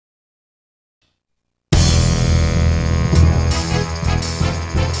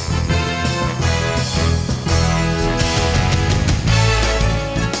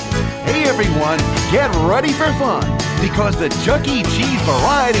everyone, get ready for fun, because the Chuck E. Cheese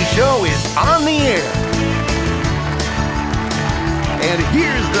Variety Show is on the air. And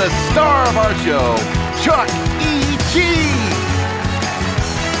here's the star of our show, Chuck E. Cheese.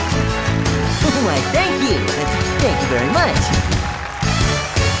 Why, thank you. Thank you very much.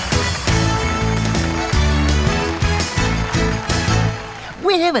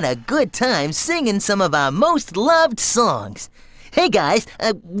 We're having a good time singing some of our most loved songs. Hey guys,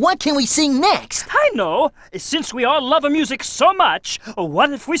 what can we sing next? I know. Since we all love music so much,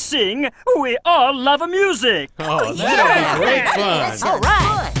 what if we sing We All Love Music? Oh, that'll be great fun. All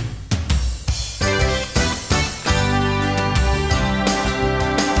right.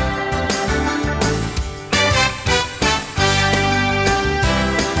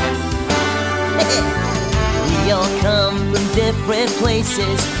 We all come from different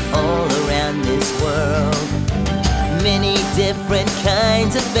places all around this world. Many different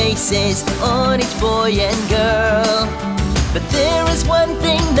kinds of faces on each boy and girl. But there is one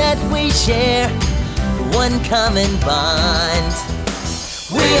thing that we share, one common bond.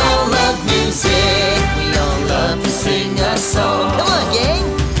 We all love music, we all love to sing a song. Come on, gang!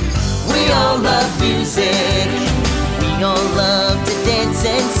 We all love music, we all love to dance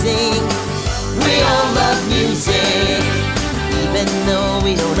and sing. We all love music, even though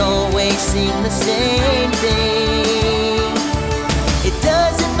we don't always sing the same thing. It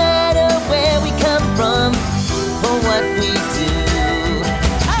doesn't matter where we come from or what we do.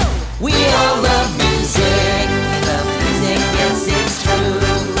 We all love music, yes it's true.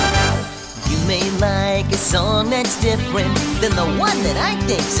 You may like a song that's different than the one that I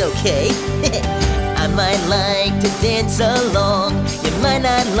think's okay. I might like to dance along, you might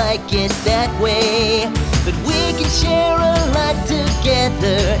not like it that way. But we can share a lot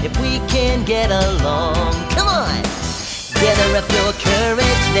together if we can get along. Come on! Gather up your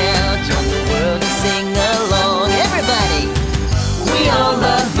courage now, join the world and sing along. Everybody! We all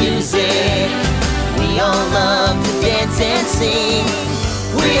love music, we all love to dance and sing.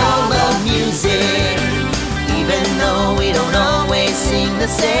 We all love music, even though we don't always sing the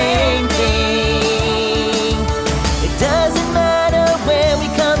same thing. It doesn't matter where we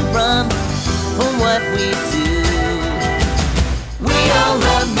come from or what we do. We all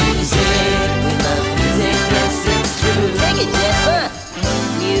love music, we love music, yes it's true. Take it, Jeff.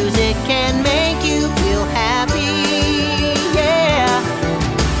 Music can make you feel happy, yeah.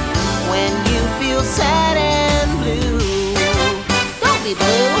 When you feel sad and blue, don't be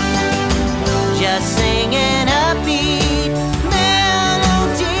blue. Just sing an upbeat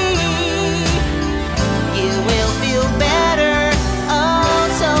melody. You will feel better, oh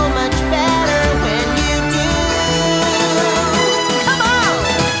so much better when you do. Come on!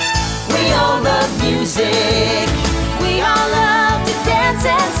 We all love music, we all love to dance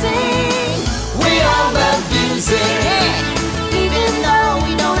and sing. We all love music, yeah. Even though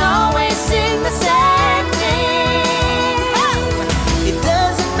we don't always sing the same thing. It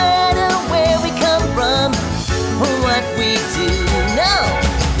doesn't matter where we come from or what we do, no.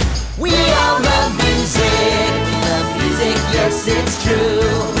 We all love music, yes it's true.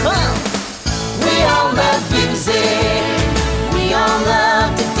 We all love music, we all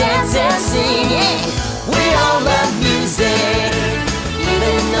love to dance and sing, yeah. We all love music,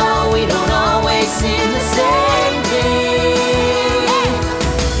 even though we don't always sing the same thing.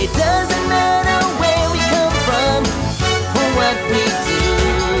 It doesn't matter where we come from or what we do.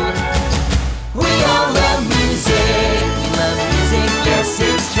 We all love music, yes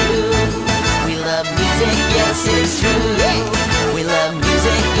it's true. We love music, yes it's true. Yeah. We love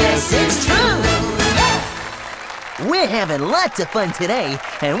music, yes it's true. Yeah. We're having lots of fun today,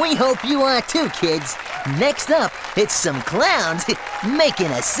 and we hope you are too, kids. Next up, it's some clowns making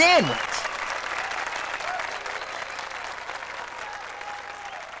a sandwich.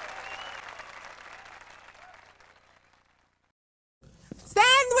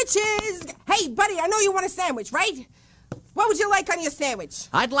 Sandwiches! Hey, buddy, I know you want a sandwich, right? What would you like on your sandwich?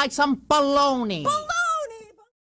 I'd like some bologna. Bologna!